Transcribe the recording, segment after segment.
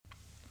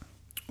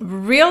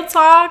Real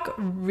talk,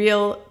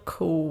 real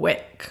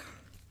quick.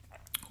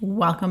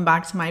 Welcome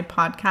back to my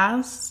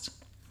podcast.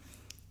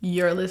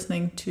 You're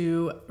listening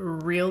to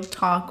Real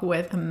Talk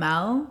with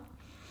Mel,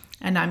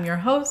 and I'm your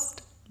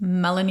host,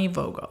 Melanie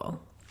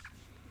Vogel.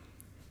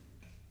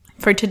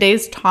 For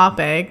today's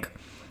topic,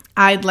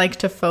 I'd like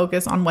to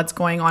focus on what's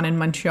going on in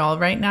Montreal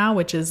right now,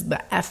 which is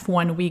the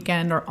F1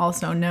 weekend, or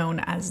also known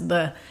as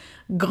the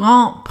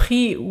Grand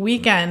Prix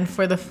weekend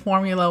for the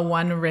Formula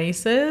One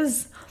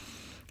races.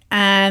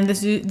 And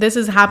this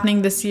is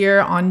happening this year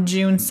on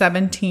June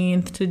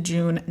 17th to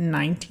June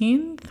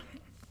 19th.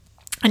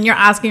 And you're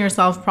asking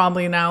yourself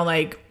probably now,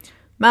 like,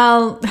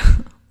 Mel,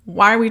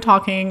 why are we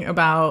talking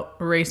about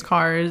race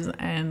cars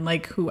and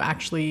like who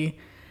actually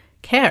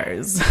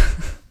cares?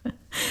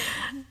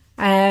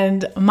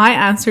 And my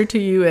answer to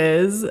you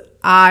is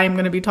I'm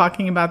going to be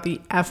talking about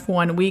the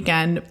F1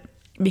 weekend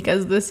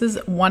because this is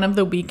one of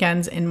the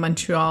weekends in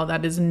Montreal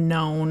that is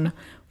known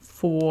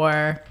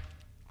for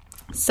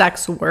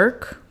sex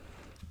work.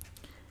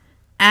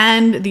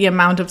 And the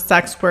amount of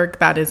sex work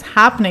that is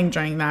happening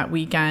during that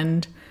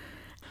weekend.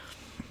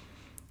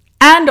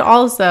 And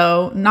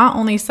also, not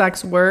only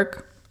sex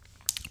work,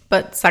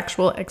 but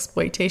sexual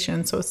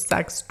exploitation, so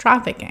sex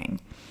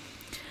trafficking.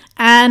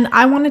 And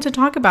I wanted to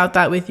talk about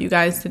that with you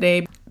guys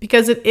today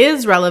because it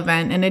is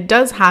relevant and it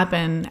does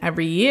happen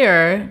every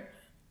year.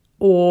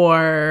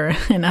 Or,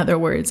 in other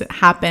words, it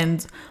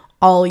happens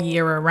all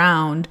year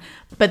around.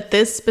 But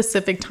this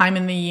specific time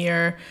in the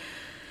year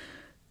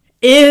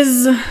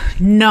is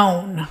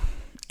known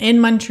in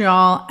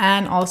Montreal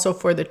and also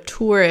for the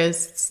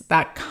tourists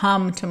that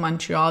come to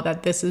Montreal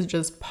that this is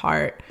just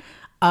part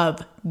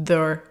of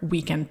their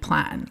weekend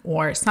plan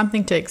or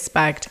something to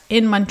expect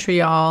in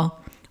Montreal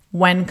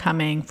when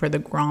coming for the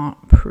Grand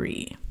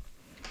Prix.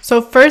 So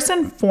first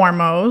and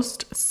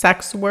foremost,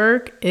 sex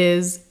work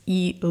is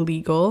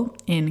illegal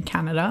in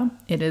Canada.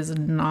 It is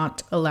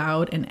not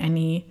allowed in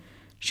any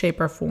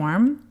shape or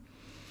form.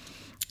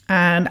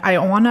 And I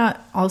want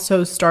to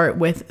also start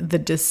with the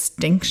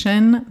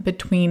distinction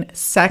between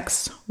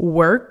sex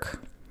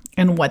work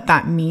and what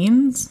that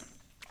means,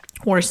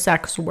 or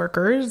sex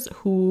workers,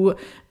 who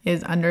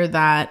is under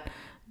that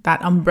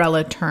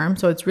umbrella term.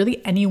 So it's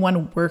really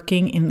anyone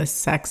working in the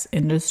sex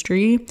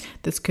industry.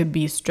 This could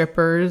be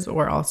strippers,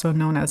 or also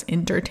known as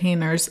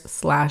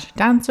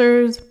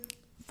entertainers/dancers,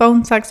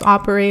 phone sex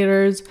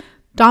operators,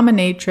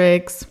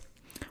 dominatrix,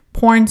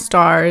 porn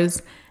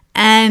stars,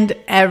 and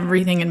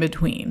everything in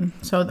between.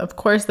 So, of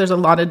course, there's a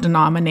lot of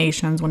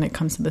denominations when it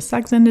comes to the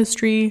sex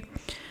industry.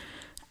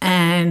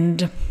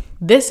 And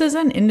this is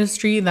an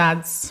industry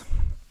that's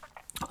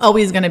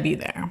always going to be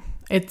there.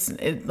 It's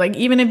like,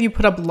 even if you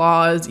put up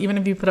laws, even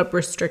if you put up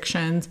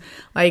restrictions,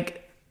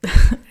 like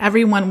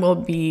everyone will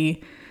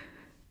be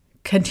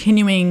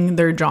continuing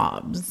their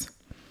jobs.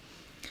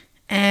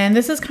 And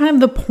this is kind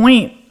of the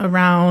point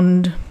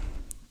around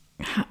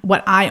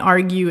what I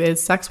argue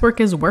is sex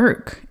work is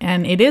work,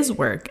 and it is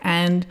work.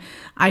 And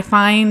I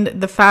find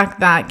the fact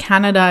that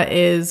Canada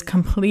is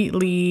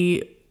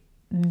completely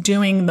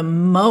doing the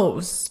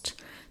most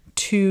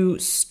to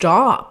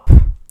stop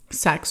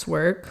sex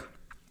work.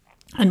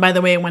 And by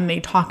the way, when they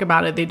talk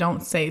about it, they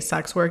don't say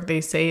sex work.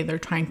 They say they're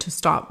trying to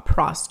stop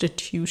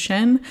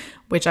prostitution,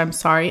 which I'm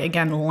sorry,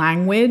 again,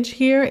 language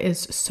here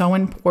is so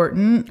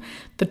important.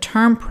 The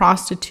term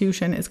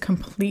prostitution is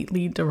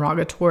completely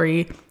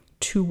derogatory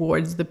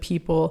towards the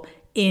people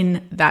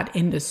in that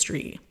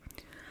industry,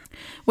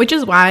 which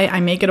is why I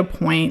make it a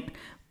point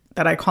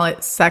that I call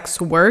it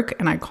sex work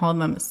and I call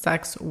them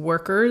sex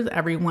workers.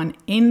 Everyone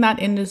in that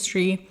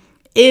industry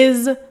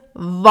is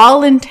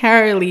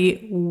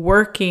voluntarily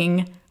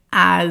working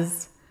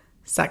as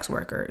sex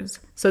workers.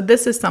 So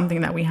this is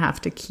something that we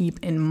have to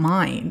keep in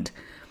mind.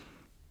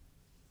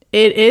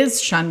 It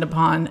is shunned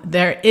upon.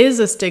 There is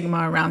a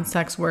stigma around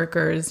sex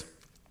workers.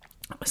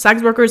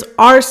 Sex workers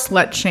are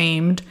slut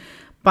shamed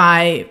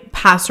by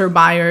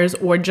passerbyers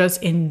or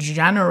just in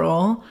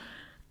general.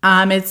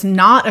 It's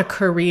not a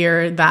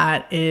career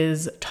that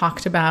is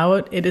talked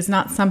about. It is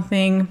not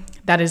something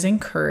that is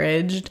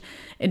encouraged.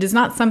 It is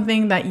not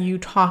something that you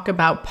talk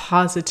about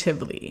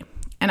positively.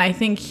 And I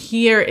think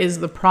here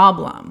is the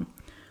problem.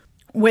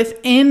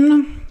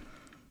 Within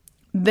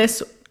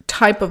this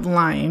type of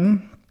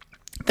line,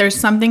 there's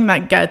something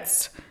that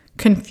gets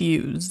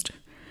confused.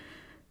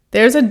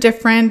 There's a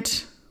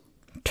different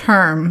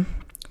term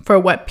for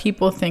what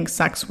people think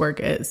sex work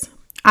is.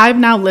 I've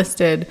now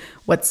listed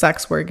what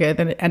sex work is,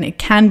 and it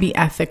can be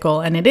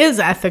ethical, and it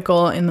is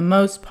ethical in the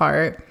most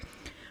part.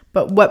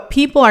 But what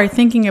people are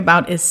thinking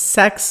about is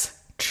sex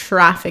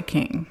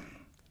trafficking.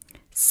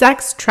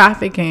 Sex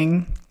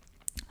trafficking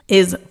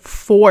is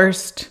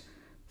forced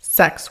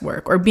sex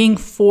work or being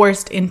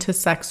forced into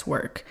sex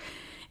work.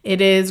 It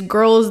is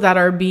girls that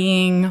are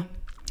being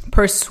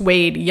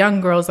persuaded,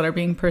 young girls that are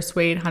being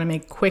persuaded how to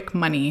make quick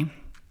money.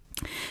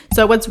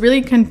 So what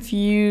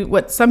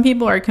some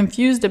people are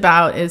confused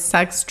about is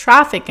sex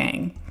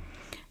trafficking.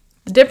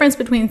 The difference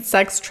between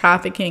sex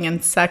trafficking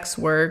and sex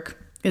work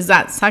is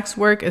that sex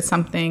work is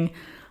something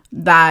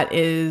that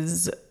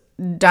is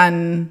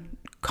done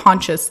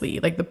consciously.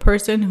 Like the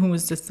person who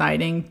is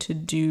deciding to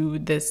do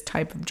this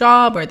type of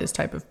job or this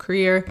type of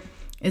career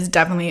is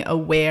definitely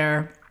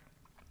aware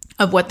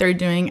of what they're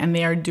doing, and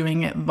they are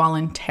doing it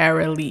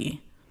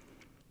voluntarily.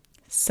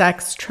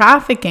 Sex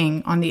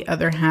trafficking, on the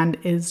other hand,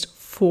 is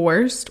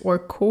forced or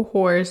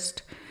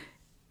coerced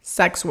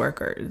sex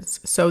workers.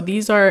 So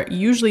these are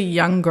usually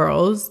young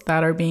girls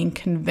that are being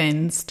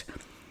convinced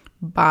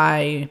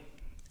by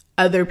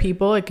other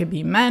people. It could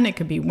be men, it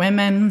could be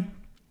women,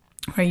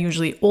 who are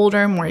usually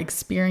older, more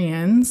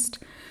experienced,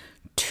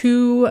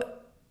 to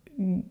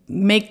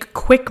make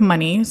quick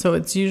money. So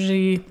it's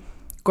usually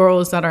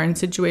girls that are in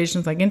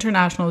situations like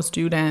international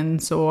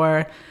students,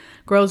 or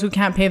girls who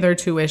can't pay their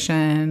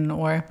tuition,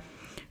 or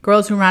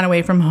girls who ran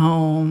away from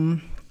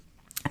home,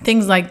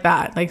 things like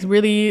that. Like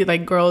really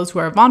like girls who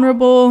are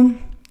vulnerable,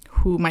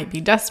 who might be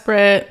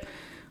desperate,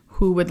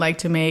 who would like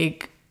to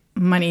make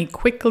money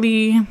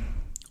quickly,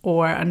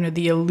 or under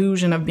the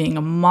illusion of being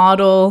a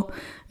model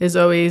is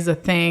always a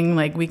thing.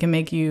 Like, we can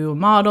make you a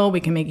model, we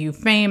can make you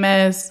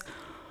famous,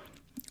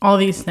 all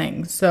these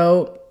things.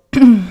 So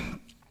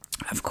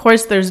of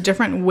course, there's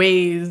different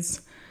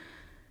ways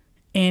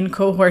in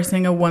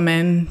coercing a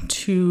woman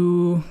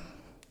to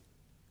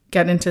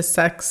get into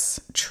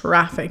sex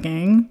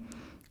trafficking.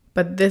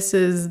 But this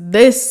is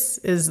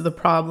the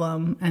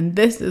problem. And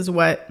this is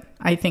what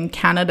I think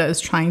Canada is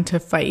trying to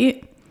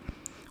fight,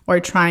 or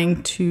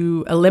trying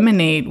to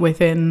eliminate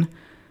within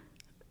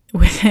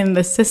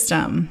the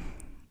system.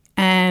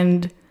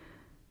 And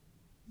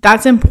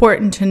that's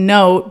important to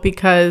note,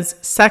 because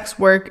sex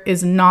work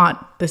is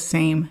not the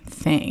same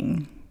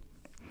thing.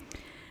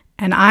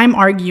 And I'm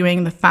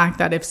arguing the fact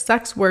that if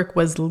sex work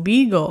was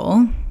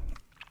legal,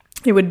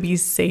 it would be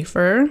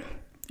safer,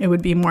 it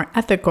would be more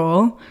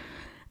ethical,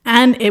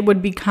 and it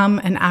would become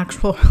an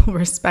actual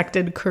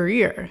respected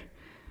career.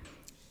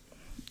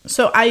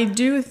 So I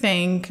do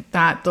think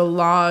that the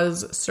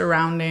laws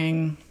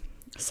surrounding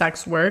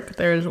sex work,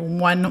 there's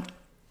one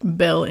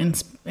bill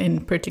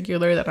in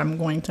particular that I'm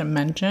going to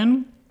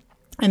mention,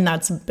 and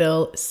that's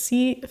Bill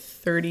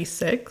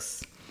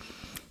C-36.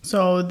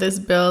 So this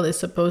bill is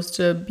supposed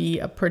to be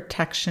a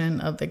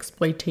protection of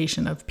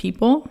exploitation of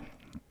people.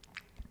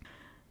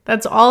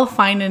 That's all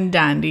fine and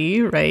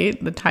dandy, right?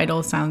 The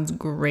title sounds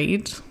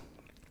great.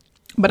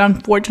 But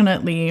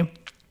unfortunately,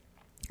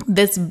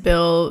 this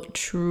bill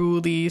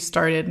truly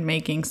started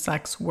making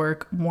sex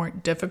work more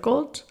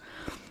difficult.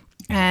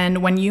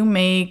 And when you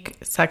make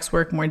sex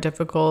work more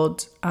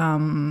difficult,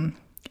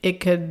 it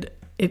could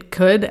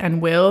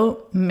and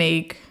will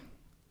make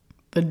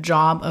the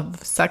job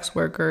of sex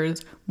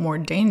workers more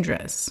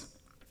dangerous.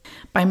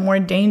 By more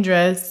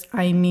dangerous,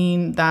 I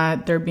mean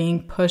that they're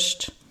being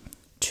pushed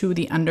to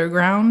the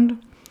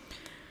underground.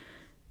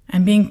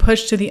 And being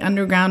pushed to the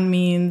underground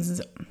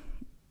means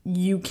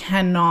you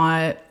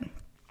cannot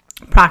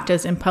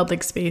practice in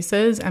public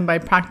spaces. And by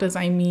practice,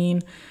 I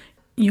mean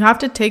you have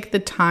to take the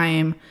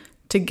time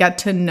to get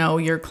to know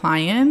your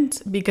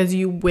client, because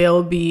you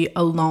will be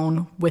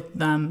alone with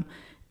them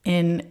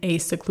in a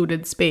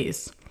secluded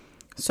space.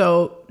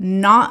 So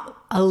not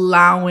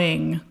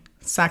allowing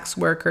sex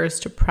workers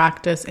to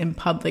practice in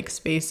public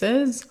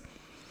spaces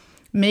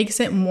makes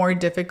it more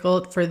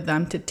difficult for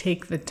them to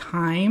take the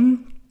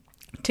time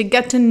to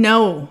get to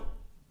know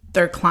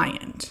their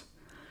client.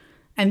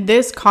 And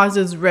this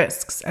causes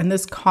risks, and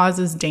this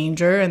causes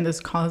danger, and this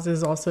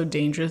causes also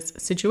dangerous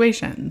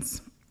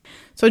situations.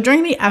 So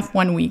during the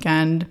F1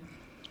 weekend,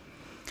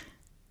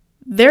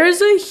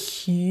 there's a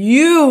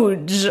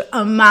huge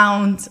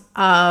amount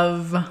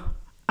of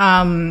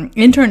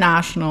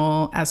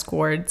international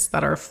escorts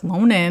that are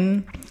flown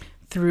in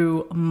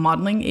through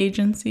modeling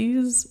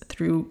agencies,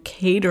 through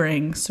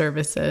catering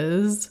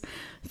services,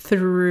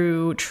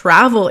 through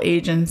travel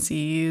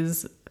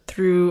agencies,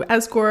 through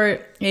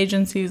escort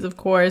agencies, of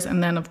course,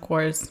 and then, of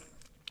course,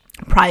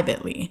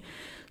 privately.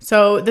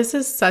 So this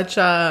is such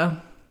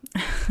a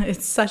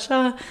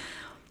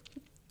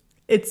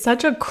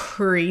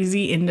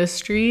crazy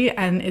industry,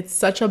 and it's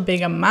such a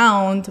big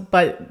amount,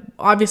 but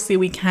obviously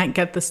we can't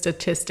get the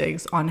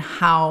statistics on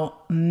how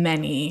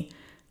many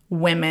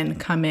women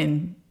come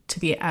in to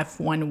the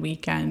F1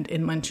 weekend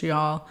in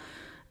Montreal,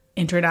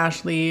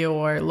 internationally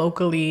or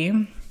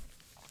locally.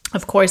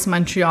 Of course,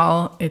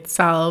 Montreal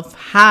itself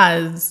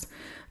has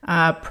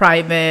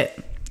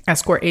private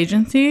escort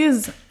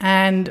agencies,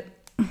 and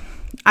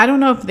I don't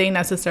know if they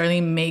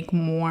necessarily make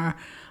more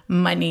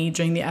money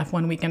during the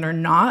F1 weekend or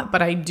not,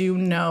 but I do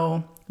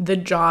know the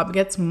job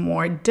gets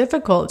more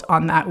difficult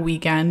on that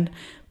weekend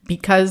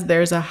because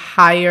there's a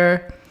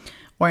higher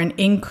or an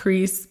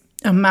increased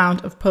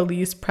amount of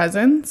police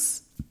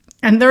presence,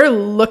 and they're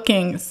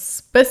looking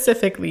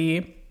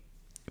specifically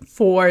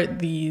for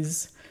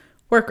these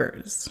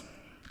workers.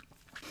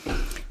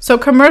 So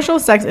commercial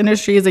sex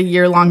industry is a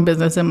year-long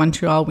business in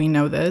Montreal. We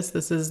know this.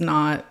 This is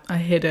not a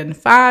hidden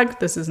fact.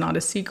 This is not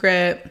a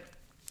secret.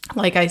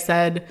 Like I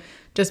said,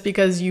 just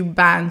because you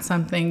ban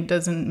something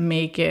doesn't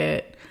make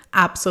it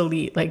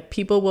obsolete. Like,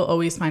 people will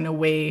always find a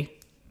way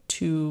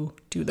to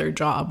do their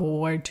job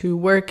or to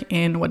work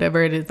in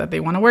whatever it is that they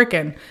want to work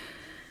in.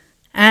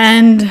 And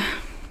And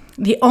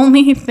the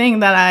only thing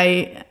that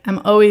I am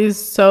always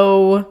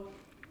so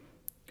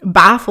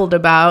baffled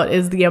about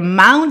is the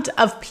amount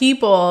of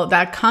people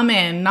that come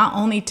in not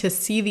only to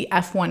see the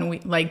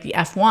F1,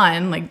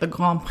 like the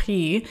Grand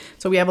Prix.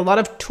 So we have a lot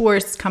of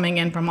tourists coming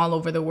in from all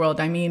over the world.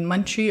 I mean,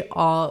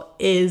 Montreal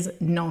is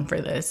known for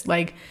this.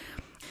 Like,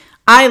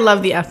 I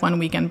love the F1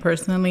 weekend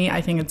personally.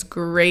 I think it's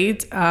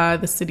great.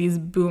 The city's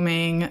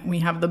booming. We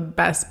have the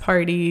best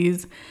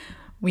parties.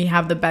 We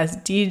have the best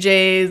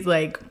DJs.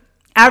 Like,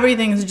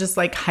 everything's just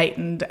like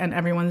heightened and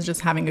everyone's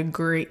just having a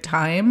great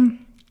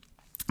time.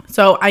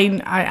 So I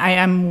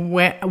am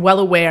well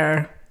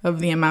aware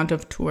of the amount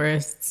of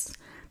tourists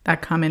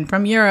that come in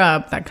from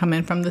Europe, that come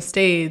in from the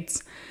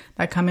States,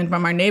 that come in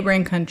from our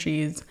neighboring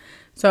countries.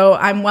 So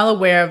I'm well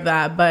aware of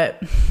that.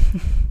 But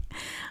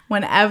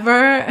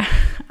whenever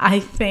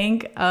I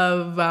think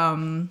of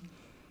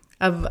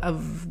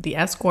the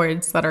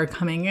escorts that are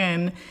coming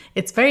in,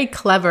 it's very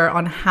clever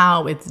on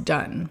how it's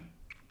done.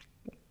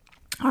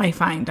 I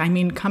find,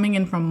 coming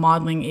in from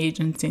modeling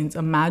agencies,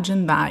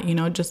 imagine that,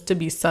 just to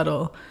be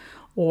subtle,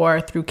 or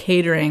through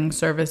catering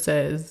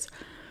services.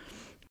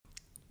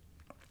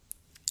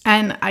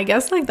 And I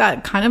guess like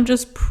that kind of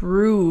just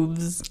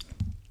proves,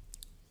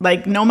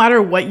 like, no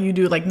matter what you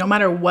do, like no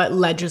matter what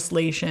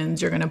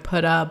legislations you're going to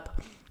put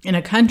up in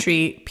a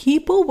country,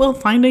 people will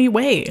find a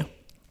way.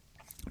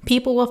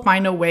 People will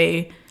find a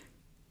way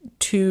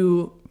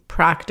to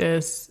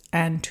practice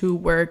and to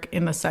work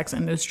in the sex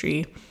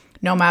industry,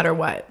 no matter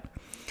what.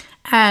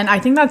 And I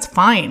think that's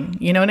fine.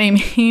 You know what I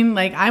mean?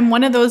 Like, I'm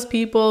one of those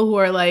people who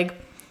are like,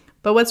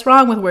 but what's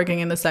wrong with working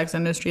in the sex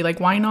industry? Like,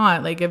 why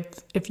not? Like,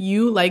 if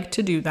you like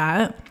to do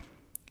that,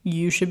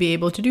 you should be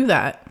able to do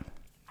that.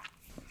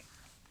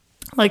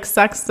 Like,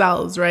 sex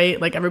sells, right?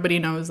 Like, everybody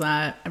knows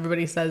that.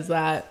 Everybody says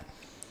that.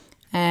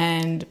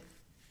 And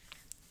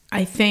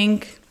I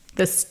think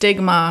the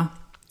stigma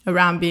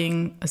around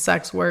being a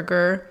sex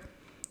worker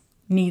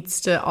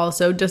needs to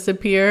also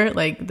disappear.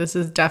 Like, this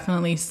is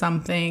definitely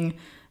something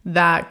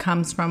that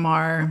comes from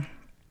our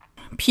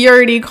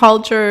purity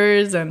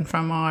cultures and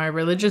from our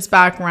religious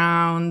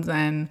backgrounds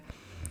and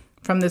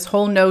from this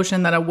whole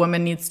notion that a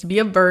woman needs to be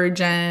a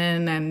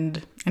virgin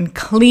and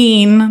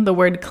clean, the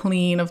word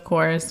clean, of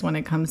course, when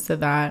it comes to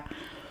that.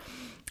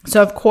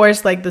 So, of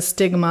course, like, the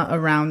stigma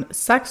around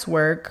sex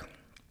work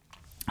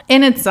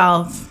in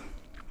itself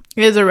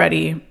is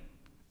already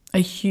a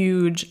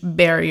huge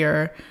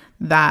barrier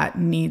that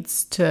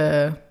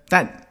the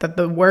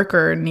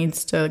worker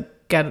needs to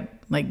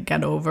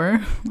get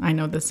over. I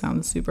know this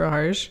sounds super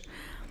harsh,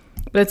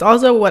 but it's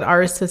also what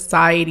our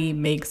society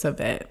makes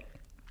of it.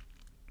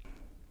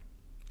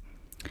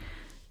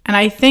 And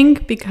I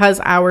think because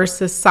our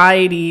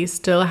society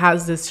still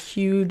has this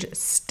huge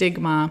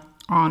stigma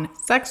on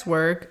sex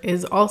work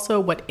is also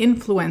what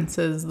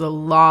influences the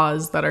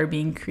laws that are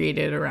being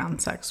created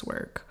around sex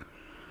work.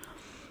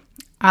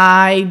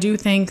 I do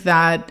think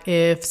that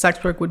if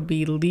sex work would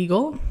be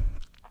legal,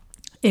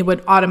 it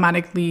would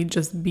automatically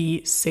just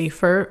be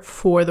safer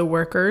for the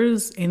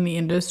workers in the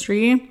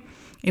industry.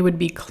 It would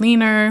be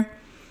cleaner.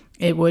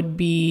 It would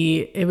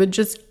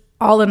just,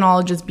 all in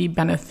all, just be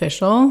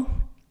beneficial.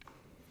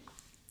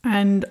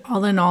 And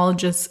all in all,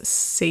 just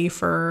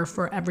safer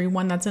for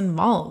everyone that's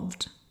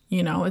involved.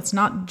 It's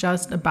not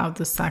just about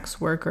the sex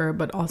worker,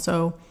 but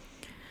also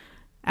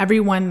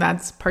everyone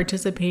that's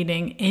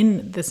participating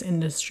in this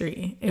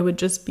industry. It would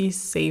just be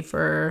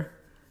safer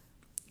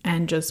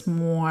and just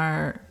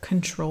more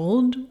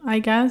controlled, I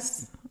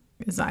guess.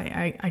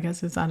 I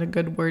guess is that a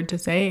good word to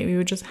say? We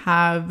would just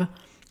have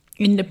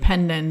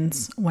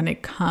independence when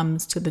it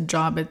comes to the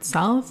job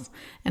itself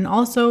and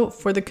also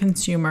for the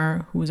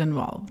consumer who's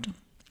involved.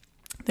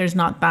 There's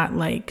not that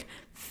like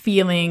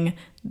feeling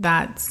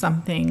that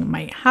something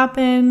might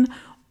happen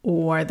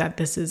or that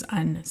this is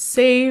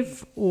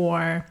unsafe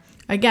or,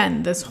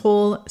 again, this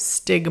whole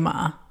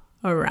stigma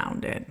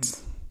around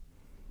it.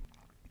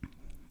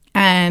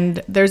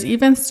 And there's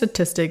even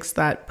statistics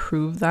that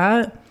prove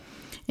that.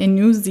 In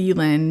New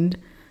Zealand,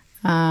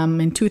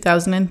 in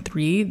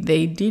 2003,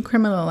 they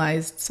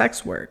decriminalized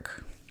sex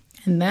work.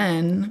 And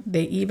then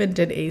they even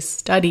did a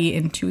study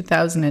in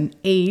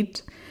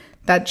 2008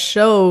 that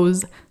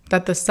shows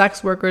that the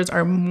sex workers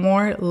are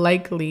more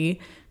likely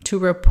to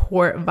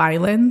report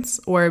violence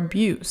or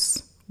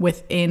abuse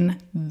within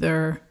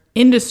their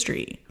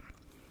industry.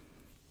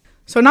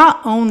 So not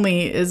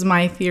only is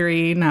my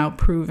theory now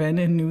proven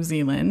in New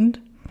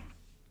Zealand,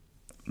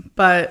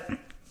 but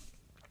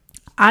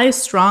I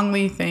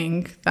strongly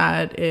think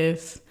that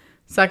if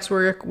sex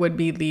work would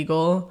be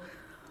legal,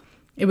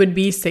 it would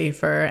be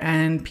safer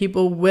and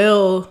people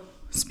will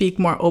speak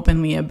more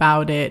openly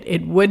about it.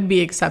 It would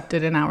be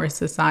accepted in our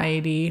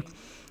society.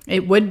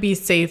 It would be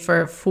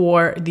safer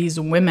for these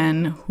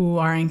women who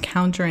are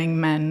encountering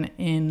men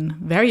in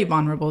very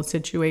vulnerable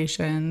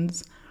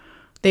situations.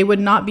 They would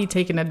not be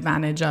taken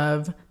advantage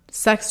of.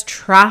 Sex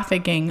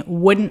trafficking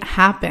wouldn't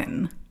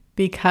happen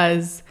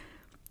because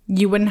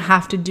you wouldn't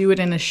have to do it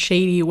in a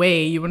shady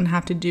way. You wouldn't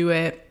have to do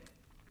it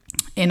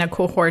in a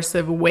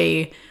coercive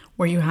way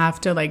where you have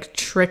to like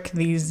trick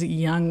these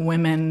young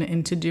women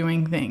into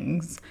doing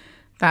things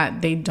that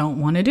they don't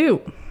want to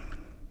do.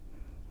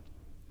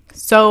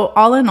 So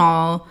all in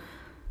all,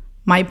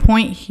 my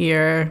point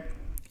here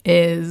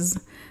is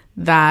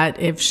that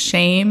if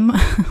shame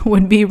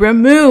would be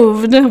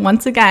removed,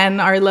 once again,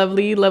 our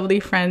lovely, lovely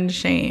friend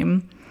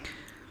shame.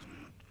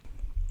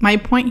 My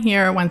point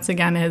here, once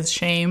again, is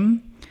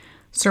shame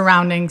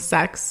surrounding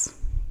sex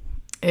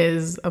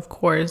is, of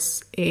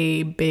course,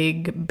 a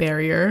big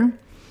barrier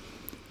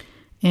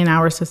in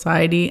our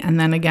society. And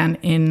then again,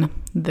 in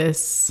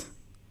this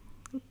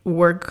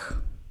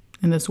work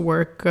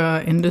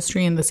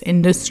industry.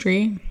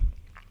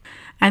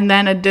 And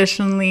then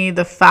additionally,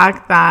 the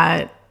fact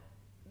that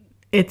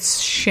it's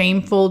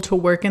shameful to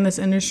work in this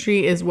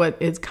industry is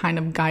what is kind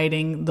of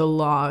guiding the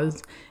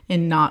laws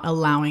in not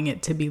allowing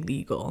it to be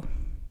legal.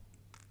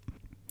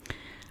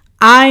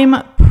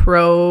 I'm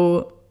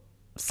pro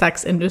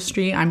sex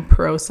industry. I'm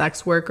pro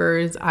sex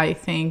workers. I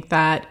think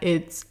that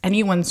it's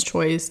anyone's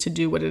choice to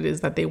do what it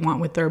is that they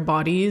want with their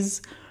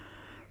bodies.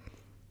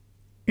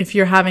 If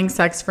you're having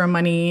sex for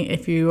money,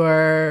 if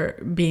you're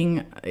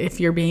being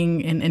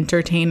an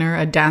entertainer,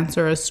 a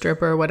dancer, a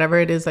stripper, whatever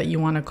it is that you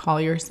want to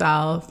call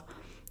yourself,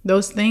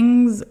 those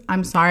things,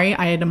 I'm sorry,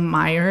 I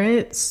admire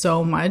it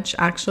so much,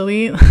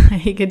 actually.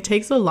 Like, it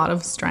takes a lot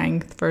of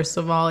strength, first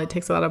of all. It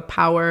takes a lot of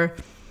power.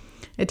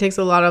 It takes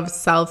a lot of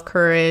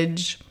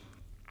self-courage.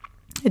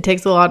 It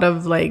takes a lot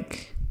of,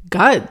 like,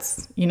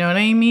 guts. You know what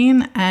I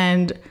mean?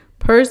 And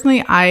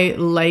personally, I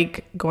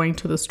like going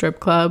to the strip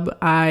club.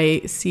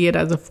 I see it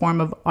as a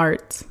form of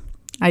art.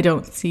 I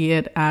don't see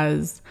it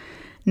as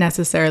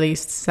necessarily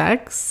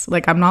sex.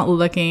 Like, I'm not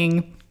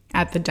looking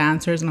at the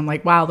dancers and I'm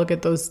like, wow, look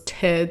at those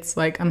tits.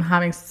 Like, I'm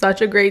having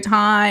such a great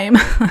time.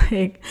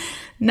 Like,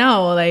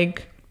 no,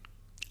 like,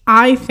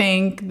 I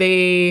think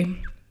they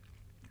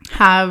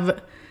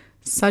have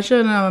such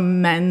an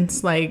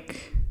immense,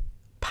 like,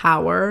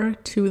 power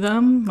to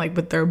them, like,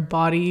 with their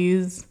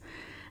bodies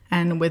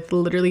and with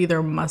literally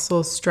their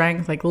muscle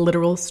strength, like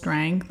literal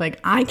strength. Like,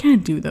 I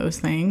can't do those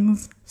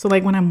things. So,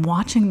 like, when I'm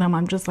watching them,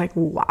 I'm just like,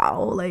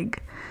 wow,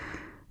 like,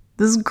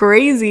 this is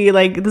crazy.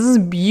 Like, this is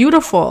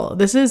beautiful.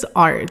 This is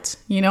art,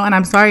 you know? And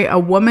I'm sorry, a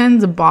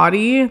woman's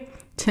body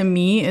to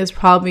me is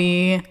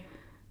probably,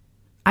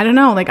 I don't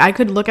know, like, I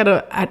could look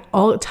at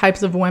all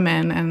types of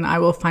women and I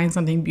will find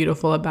something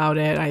beautiful about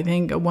it. I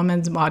think a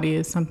woman's body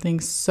is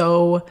something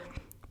so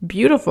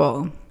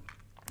beautiful.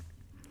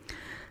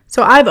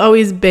 So I've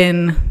always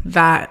been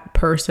that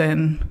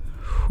person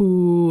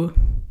who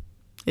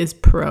is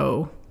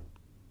pro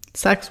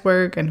sex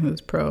work and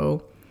who's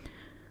pro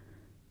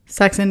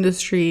sex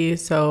industry.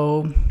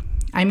 So,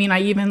 I mean,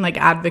 I even like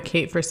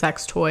advocate for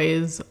sex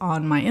toys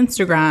on my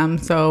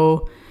Instagram.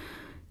 So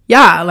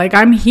yeah, like,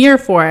 I'm here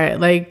for it.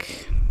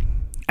 Like,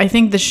 I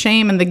think the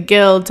shame and the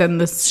guilt and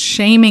the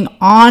shaming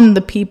on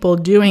the people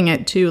doing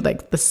it too,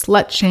 like the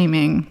slut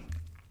shaming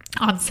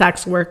on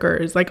sex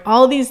workers, like,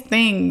 all these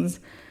things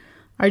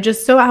are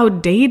just so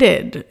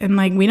outdated. And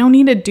like, we don't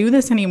need to do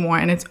this anymore.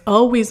 And it's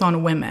always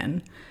on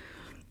women.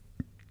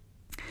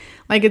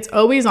 Like, it's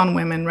always on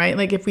women, right?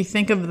 Like, if we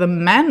think of the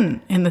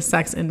men in the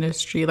sex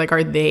industry, like,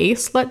 are they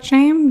slut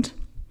shamed?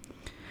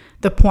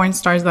 The porn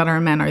stars that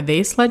are men, are they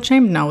slut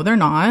shamed? No, they're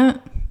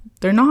not.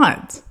 They're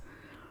not.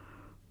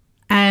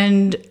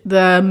 And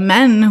the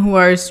men who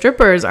are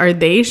strippers, are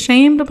they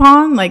shamed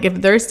upon? Like, if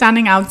they're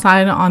standing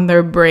outside on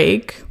their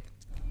break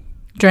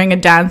during a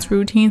dance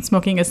routine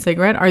smoking a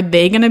cigarette, are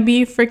they going to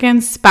be freaking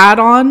spat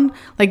on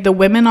like the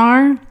women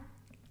are?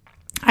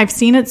 I've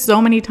seen it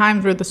so many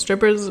times where the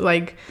strippers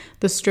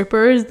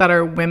that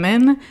are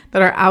women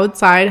that are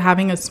outside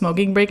having a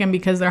smoking break, and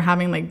because they're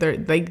having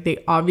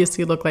they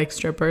obviously look like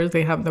strippers,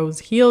 they have those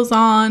heels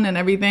on and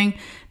everything,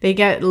 they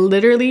get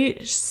literally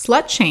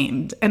slut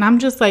shamed. And I'm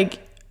just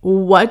like,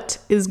 what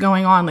is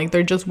going on? Like,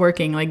 they're just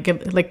working.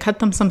 Like, cut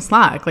them some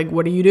slack. Like,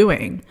 what are you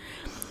doing?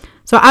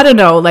 So I don't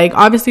know. Like,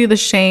 obviously the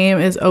shame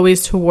is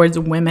always towards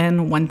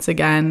women once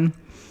again.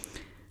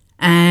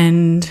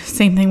 And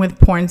same thing with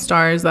porn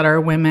stars that are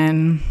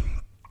women.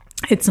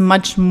 It's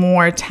much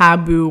more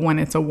taboo when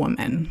it's a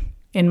woman,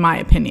 in my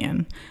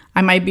opinion.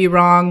 I might be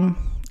wrong.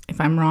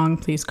 If I'm wrong,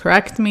 please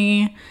correct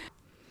me.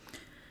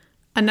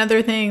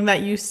 Another thing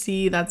that you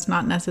see that's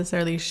not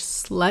necessarily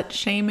slut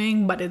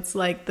shaming, but it's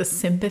like the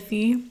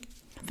sympathy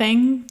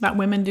thing that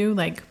women do,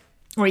 like,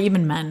 or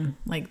even men,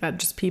 like, that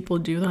just people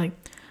do, like,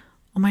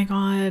 oh my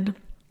God,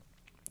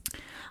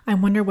 I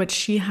wonder what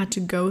she had to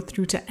go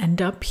through to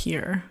end up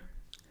here.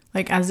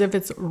 Like, as if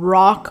it's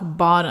rock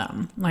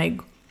bottom. Like,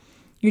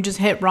 you just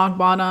hit rock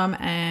bottom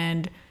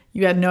and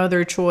you had no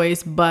other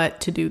choice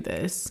but to do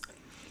this.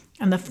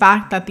 And the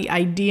fact that the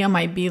idea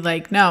might be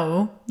like,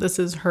 no, this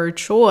is her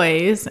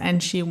choice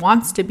and she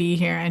wants to be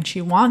here and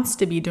she wants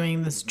to be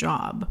doing this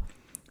job,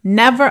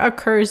 never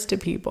occurs to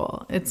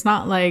people. It's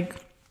not like,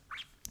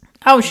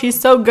 oh, she's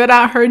so good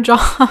at her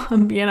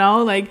job, you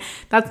know? Like,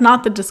 that's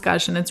not the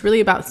discussion. It's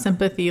really about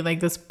sympathy. Like,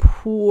 this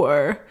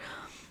poor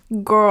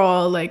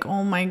girl, like,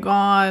 oh my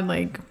God,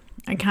 like,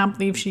 I can't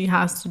believe she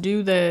has to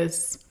do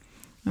this.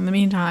 In the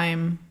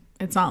meantime,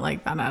 It's not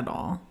like that at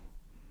all.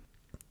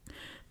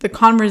 The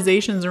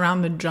conversations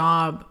around the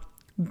job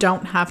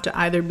don't have to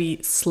either be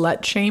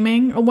slut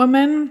shaming a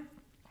woman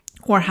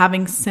or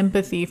having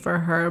sympathy for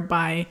her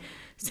by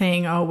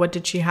saying, oh, what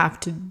did she have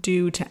to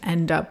do to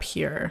end up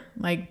here?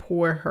 Like,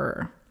 poor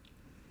her.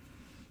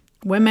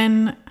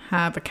 Women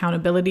have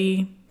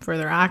accountability for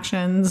their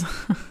actions.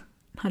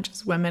 Not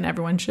just women,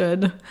 everyone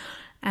should.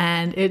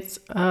 And it's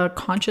a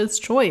conscious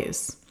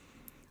choice.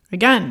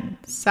 Again,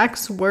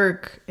 sex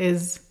work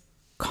is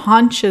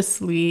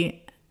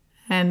consciously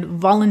and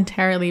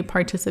voluntarily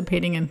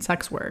participating in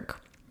sex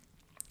work.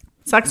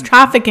 Sex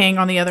trafficking,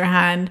 on the other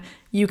hand,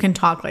 you can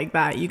talk like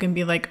that. You can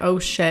be like, oh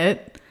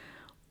shit,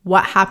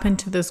 what happened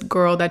to this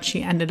girl that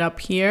she ended up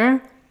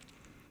here?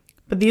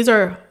 But these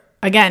are,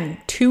 again,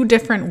 two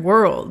different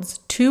worlds,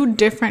 two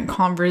different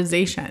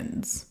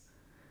conversations.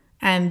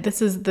 And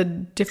this is the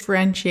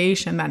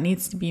differentiation that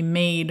needs to be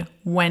made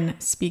when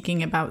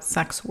speaking about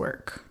sex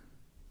work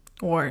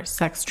or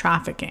sex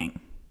trafficking.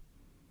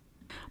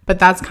 But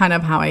that's kind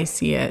of how I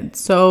see it.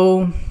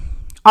 So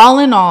all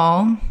in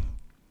all,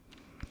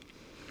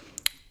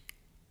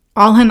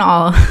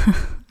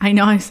 I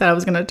know I said I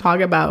was going to talk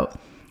about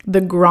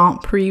the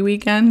Grand Prix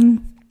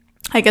weekend.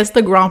 I guess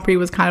the Grand Prix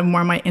was kind of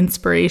more my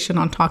inspiration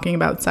on talking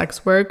about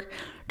sex work,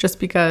 just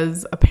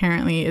because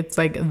apparently it's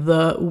like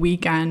the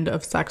weekend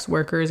of sex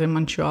workers in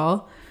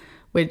Montreal,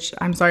 which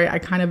I'm sorry, I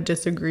kind of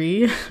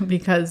disagree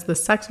because the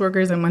sex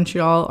workers in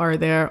Montreal are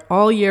there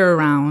all year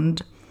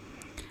round.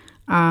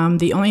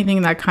 The only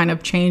thing that kind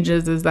of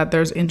changes is that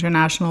there's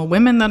international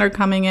women that are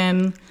coming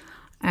in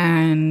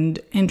and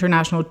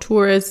international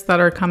tourists that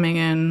are coming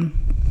in.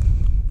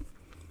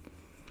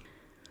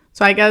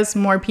 So I guess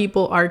more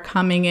people are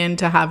coming in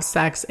to have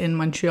sex in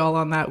Montreal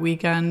on that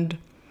weekend.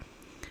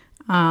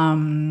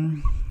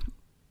 And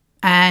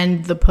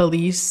the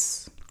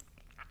police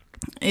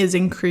is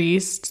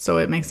increased, so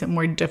it makes it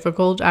more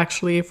difficult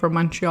actually for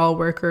Montreal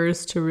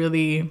workers to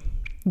really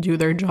do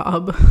their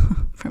job,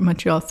 for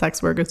Montreal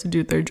sex workers to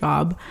do their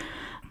job.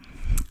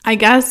 I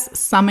guess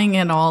summing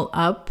it all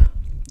up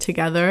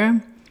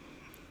together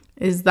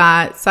is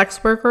that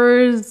sex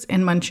workers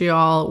in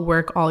Montreal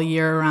work all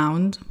year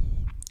round.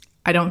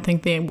 I don't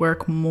think they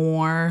work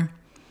more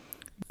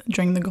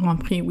during the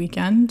Grand Prix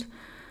weekend.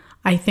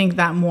 I think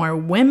that more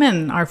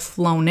women are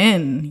flown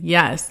in.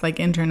 Yes, like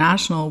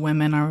international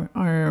women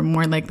are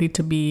more likely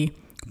to be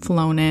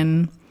flown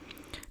in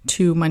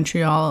to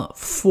Montreal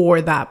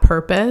for that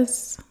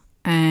purpose.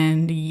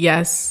 And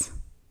yes,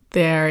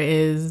 there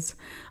is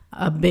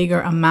a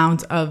bigger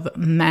amount of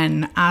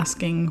men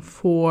asking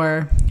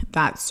for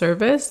that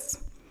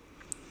service.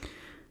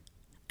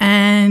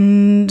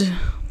 And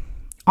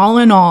all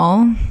in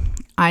all,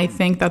 I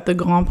think that the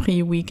Grand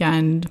Prix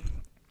weekend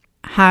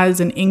has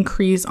an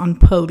increase on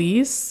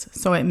police,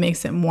 so it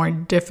makes it more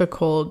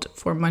difficult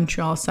for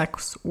Montreal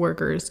sex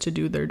workers to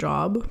do their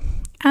job.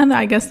 And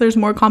I guess there's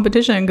more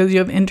competition because you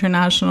have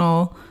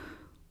international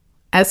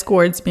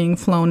escorts being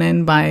flown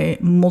in by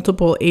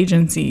multiple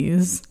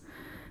agencies.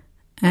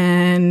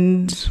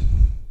 And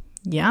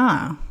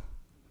yeah,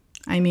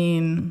 I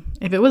mean,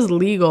 if it was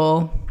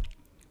legal,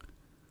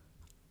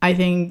 I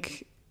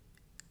think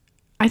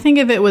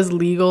if it was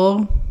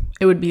legal,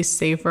 it would be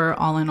safer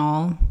all in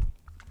all.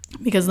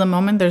 Because the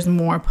moment there's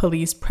more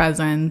police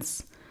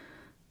presence,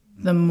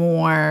 the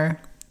more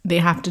they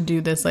have to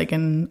do this like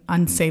in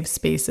unsafe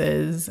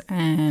spaces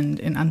and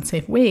in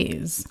unsafe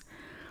ways.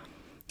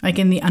 Like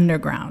in the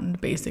underground,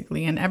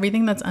 basically. And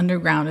everything that's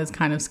underground is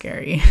kind of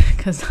scary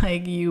because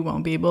like you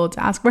won't be able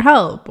to ask for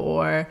help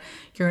or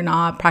you're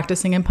not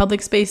practicing in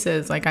public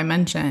spaces, like I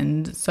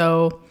mentioned.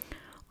 So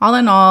all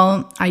in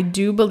all, I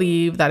do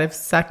believe that if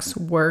sex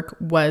work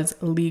was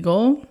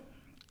legal,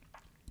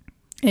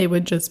 it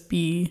would just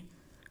be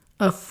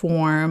a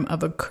form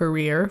of a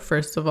career,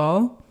 first of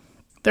all.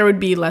 There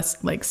would be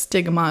less like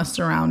stigma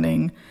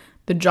surrounding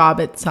the job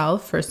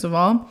itself, first of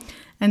all.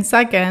 And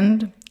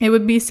second, it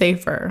would be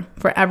safer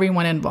for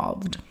everyone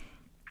involved.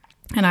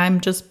 And I'm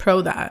just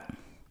pro that.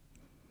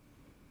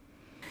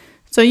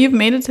 So you've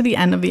made it to the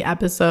end of the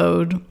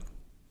episode,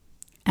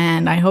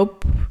 and I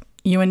hope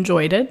you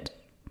enjoyed it.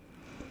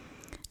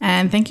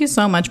 And thank you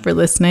so much for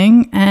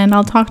listening, and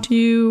I'll talk to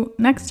you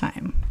next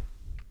time.